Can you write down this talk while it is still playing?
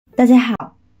大家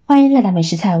好，欢迎来到美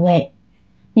食彩味。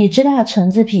你知道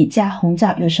橙子皮加红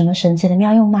枣有什么神奇的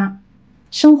妙用吗？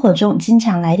生活中经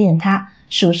常来点它，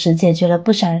属实解决了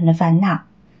不少人的烦恼，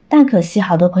但可惜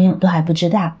好多朋友都还不知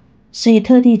道，所以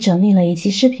特地整理了一期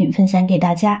视频分享给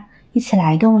大家，一起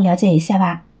来跟我了解一下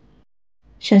吧。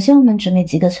首先我们准备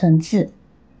几个橙子，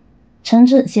橙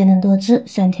子鲜嫩多汁，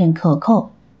酸甜可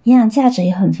口，营养价值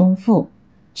也很丰富，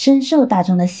深受大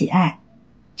众的喜爱。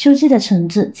秋季的橙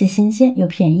子既新鲜又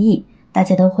便宜，大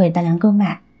家都会大量购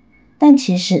买。但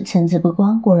其实橙子不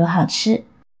光果肉好吃，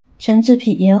橙子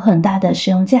皮也有很大的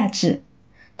食用价值。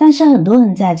但是很多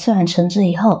人在吃完橙子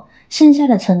以后，剩下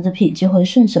的橙子皮就会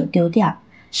顺手丢掉，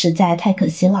实在太可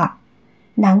惜了。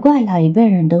难怪老一辈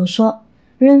人都说，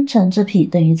扔橙子皮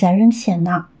等于在扔钱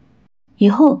呢。以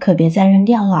后可别再扔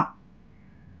掉了。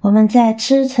我们在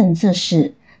吃橙子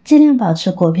时，尽量保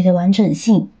持果皮的完整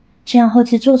性，这样后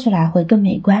期做出来会更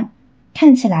美观，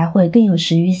看起来会更有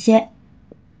食欲些。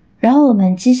然后我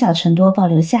们积少成多保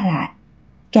留下来，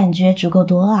感觉足够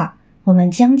多了，我们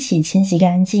将其清洗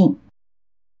干净。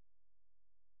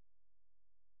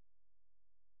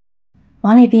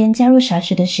往里边加入少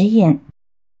许的食盐，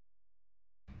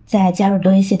再加入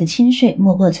多一些的清水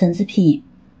没过橙子皮。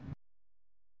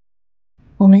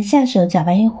我们下手搅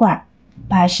拌一会儿，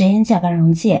把食盐搅拌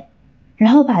溶解，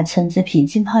然后把橙子皮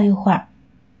浸泡一会儿。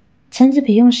橙子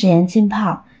皮用食盐浸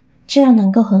泡，这样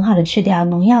能够很好的去掉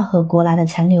农药和果蜡的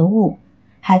残留物，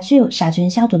还具有杀菌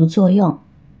消毒的作用。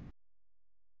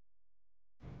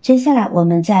接下来我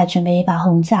们再准备一把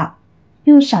红枣，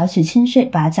用少许清水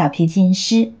把枣皮浸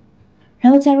湿，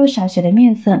然后加入少许的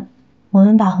面粉，我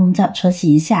们把红枣搓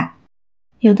洗一下。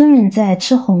有的人在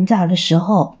吃红枣的时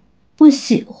候不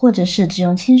洗，或者是只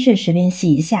用清水随便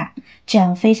洗一下，这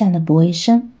样非常的不卫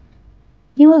生。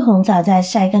因为红枣在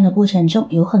晒干的过程中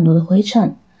有很多的灰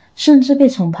尘，甚至被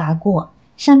虫爬过，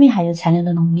上面还有残留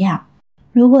的农药。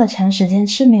如果长时间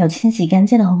吃没有清洗干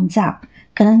净的红枣，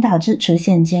可能导致出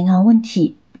现健康问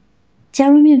题。加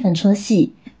入面粉搓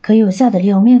洗，可有效的利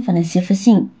用面粉的吸附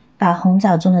性，把红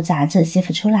枣中的杂质吸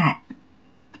附出来。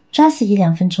抓洗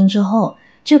1-2分钟之后，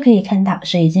就可以看到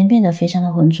水已经变得非常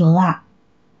的浑浊了，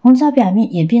红枣表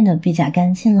面也变得比较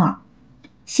干净了。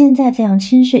现在再用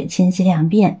清水清洗2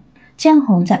遍，这样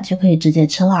红枣就可以直接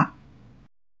吃了。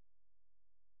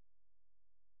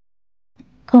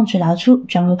控制捞出，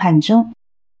装入盘中。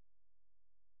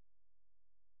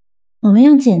我们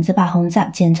用剪子把红枣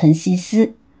剪成细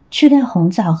丝，去掉红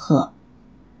枣核。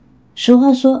俗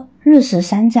话说，日食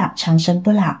3枣，长生不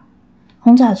老。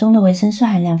红枣中的维生素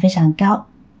含量非常高，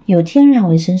有天然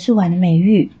维生素丸的美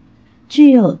誉，具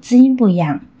有滋阴补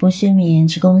阳、补血免炎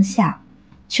之功效。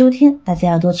秋天大家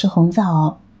要多吃红枣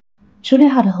哦。处理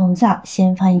好的红枣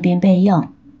先放一边备用，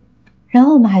然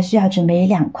后我们还需要准备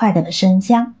2块的生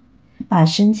姜，把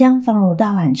生姜放入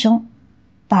大碗中，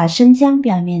把生姜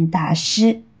表面打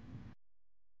湿，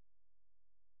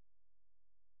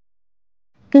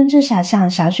跟着撒上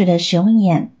少许的食用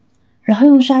盐，然后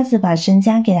用刷子把生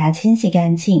姜给它清洗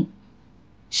干净。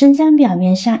生姜表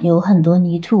面上有很多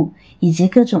泥土以及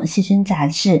各种细菌杂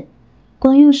质，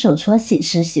光用手搓洗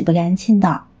是洗不干净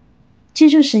的。记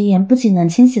住，食盐不仅能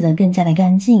清洗得更加的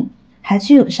干净，还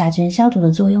具有杀菌消毒的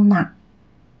作用呢。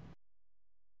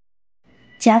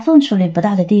夹缝处理不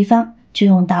到的地方，就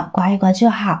用刀刮一刮就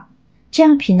好，这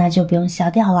样皮呢就不用削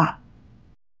掉了。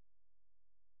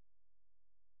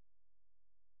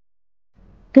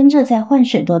跟着再换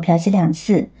水多漂洗2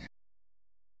次，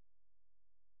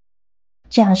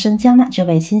这样生姜呢就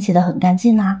被清洗得很干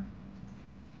净啦。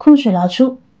控水捞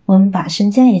出，我们把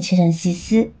生姜也切成细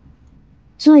丝。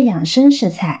做养生食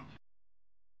材，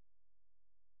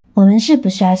我们是不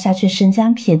需要下去生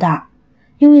姜皮的，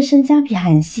因为生姜皮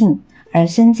寒性，而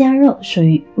生姜肉属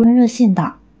于温热性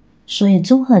的，所以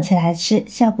综合起来吃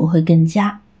效果会更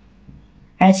佳。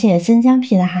而且生姜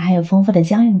皮呢还含有丰富的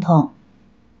姜永酮，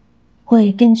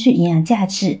会更具营养价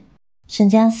值。生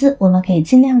姜丝我们可以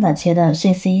尽量的切得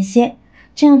碎丝一些，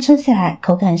这样吃起来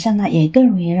口感上呢也更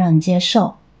容易让人接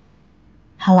受。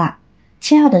好啦，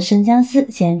切好的生姜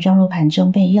丝先装入盘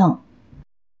中备用。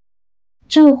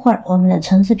这会儿我们的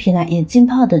橙子皮呢也浸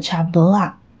泡的差不多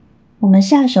了，我们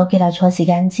下手给它搓洗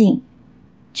干净，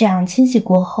这样清洗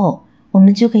过后，我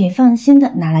们就可以放心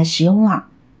的拿来食用了。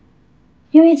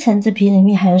因为橙子皮里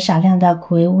面含有少量的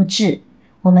苦味物质，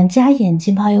我们加盐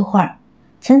浸泡一会儿，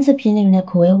橙子皮里面的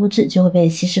苦味物质就会被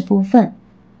稀释部分，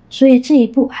所以这一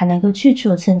步还能够去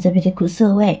除橙子皮的苦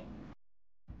涩味。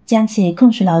将其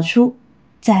控水捞出，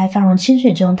再放入清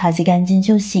水中淘洗干净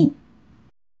就行。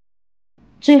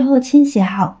最后清洗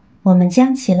好，我们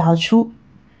将其捞出，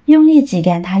用力挤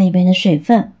干它里边的水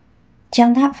分，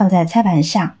将它放在菜板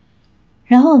上，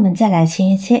然后我们再来切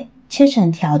一切，切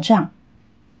成条状。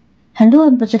很多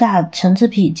人不知道橙子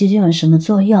皮究竟有什么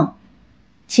作用，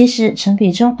其实橙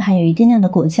皮中含有一定量的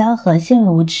果胶和纤维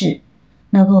物质，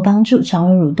能够帮助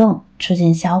肠胃蠕动，促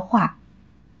进消化。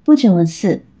不仅如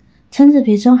此，橙子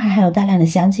皮中还含有大量的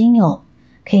香精油，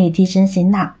可以提神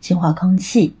醒脑，净化空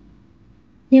气。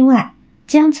另外，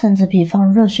将橙子皮放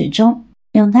入热水中，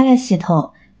用它来洗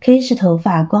头，可以使头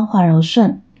发光滑柔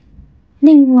顺。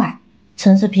另外，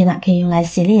橙子皮可以用来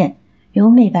洗脸，有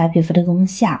美白皮肤的功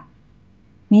效。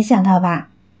没想到吧，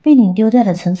被你丢掉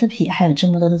的橙子皮还有这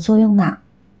么多的作用呢。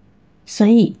所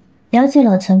以，了解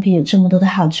了橙皮有这么多的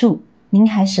好处，您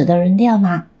还舍得扔掉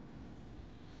吗？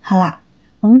好啦，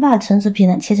我们把橙子皮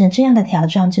切成这样的条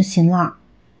状就行了。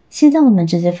现在我们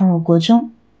直接放入锅中，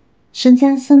生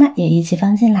姜丝也一起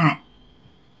放进来。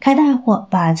开大火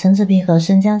把橙子皮和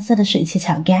生姜丝的水汽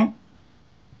炒干，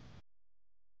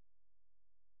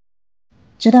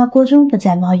直到锅中不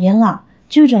再冒烟了，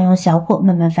就转用小火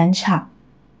慢慢翻炒。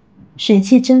水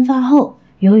汽蒸发后，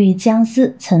由于姜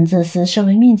丝、橙子丝受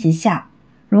热面积小，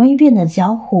容易变得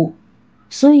焦糊，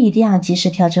所以一定要及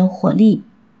时调整火力，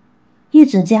一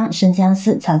直将生姜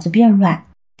丝炒至变软，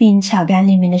并炒干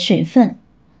里面的水分，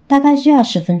大概需要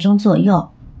10分钟左右。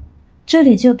这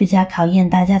里就比较考验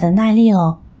大家的耐力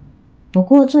哦。不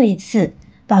过做一次，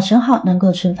保存好能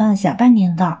够存放小半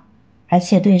年的，而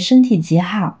且对身体极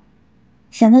好。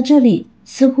想到这里，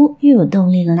似乎又有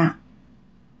动力了呢。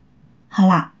好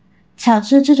啦，炒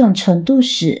至这种程度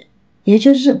时，也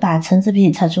就是把橙子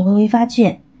皮炒出微微发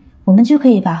卷，我们就可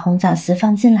以把红枣丝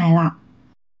放进来了。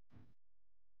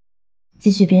继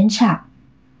续煸炒，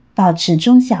保持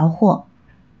中小火。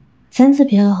橙子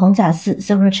皮和红枣丝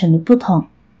受热程度不同，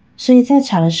所以在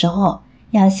炒的时候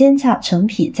要先炒橙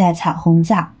皮，再炒红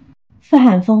枣。富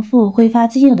含丰富挥发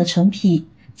精油的橙皮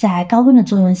在高温的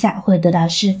作用下会得到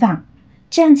释放，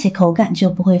这样其口感就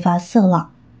不会发涩了。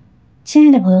亲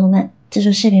爱的朋友们，制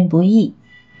作视频不易，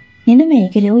您的每一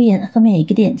个留言和每一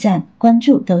个点赞、关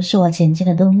注都是我前进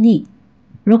的动力。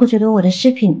如果觉得我的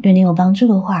视频对您有帮助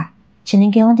的话，请您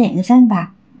给我点个赞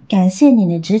吧，感谢您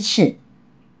的支持。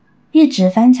一直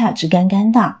翻炒至干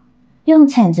干的，用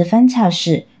铲子翻炒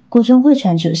时，锅中会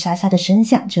传出沙沙的声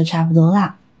响，就差不多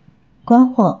了。关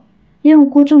火，用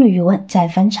锅中的余温再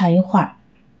翻炒一会儿。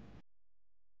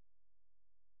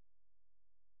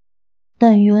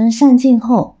等余温上尽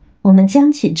后，我们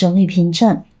将其整理平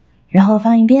整，然后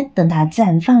放一边等它自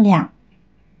然放凉。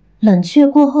冷却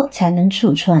过后才能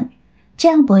储存，这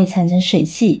样不会产生水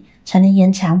汽，才能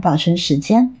延长保存时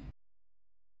间。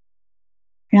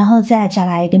然后再找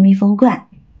来一个密封罐，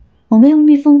我们用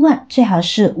密封罐最好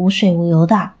是无水无油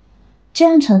的，这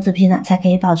样橙子皮才可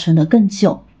以保存得更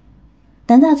久。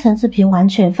等到橙子皮完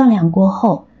全放凉过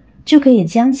后，就可以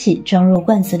将其装入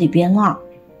罐子里边了。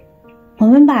我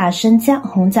们把生姜、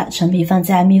红枣、橙皮放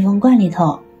在密封罐里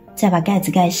头，再把盖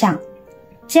子盖上，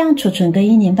这样储存个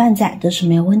1年半载都是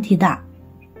没有问题的。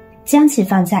将其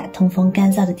放在通风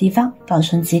干燥的地方保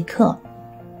存即可。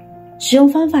使用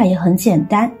方法也很简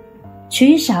单，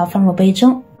取一勺放入杯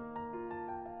中，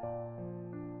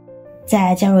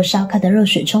再加入烧开的热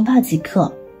水冲泡即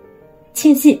可。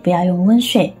切记不要用温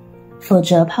水，否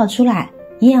则泡出来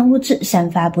营养物质散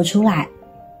发不出来。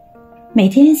每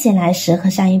天醒来时喝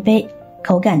上一杯，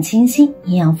口感清新，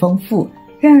营养丰富，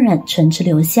让人唇齿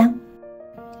留香。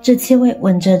这气味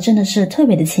闻着真的是特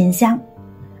别的清香。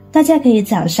大家可以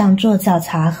早上做早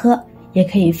茶喝，也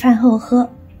可以饭后喝。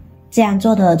这样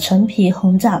做的橙皮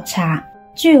红枣茶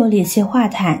具有理气化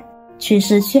痰、祛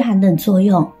湿驱寒等作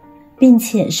用，并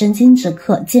且生津止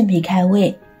渴、健脾开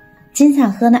胃。经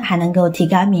常喝还能够提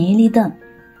高免疫力等。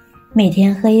每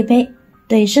天喝一杯，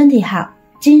对身体好，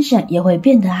精神也会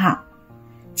变得好。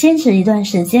坚持一段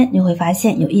时间，你会发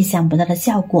现有意想不到的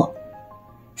效果。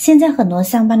现在很多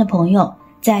上班的朋友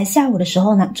在下午的时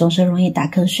候总是容易打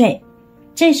瞌睡，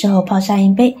这时候泡上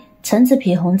一杯橙子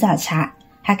皮红枣茶，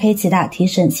还可以起到提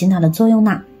神醒脑的作用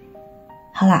呢。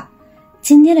好了，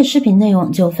今天的视频内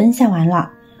容就分享完了。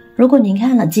如果您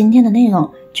看了今天的内容，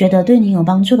觉得对您有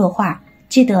帮助的话，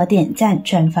记得点赞、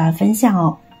转发、分享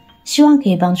哦。希望可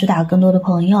以帮助到更多的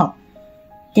朋友。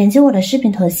点击我的视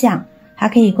频头像，还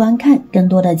可以观看更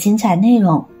多的精彩内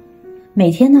容。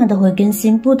每天都会更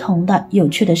新不同的有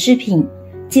趣的视频，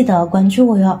记得关注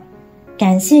我哟。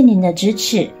感谢您的支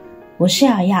持，我是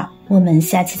瑶瑶，我们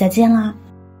下期再见啦。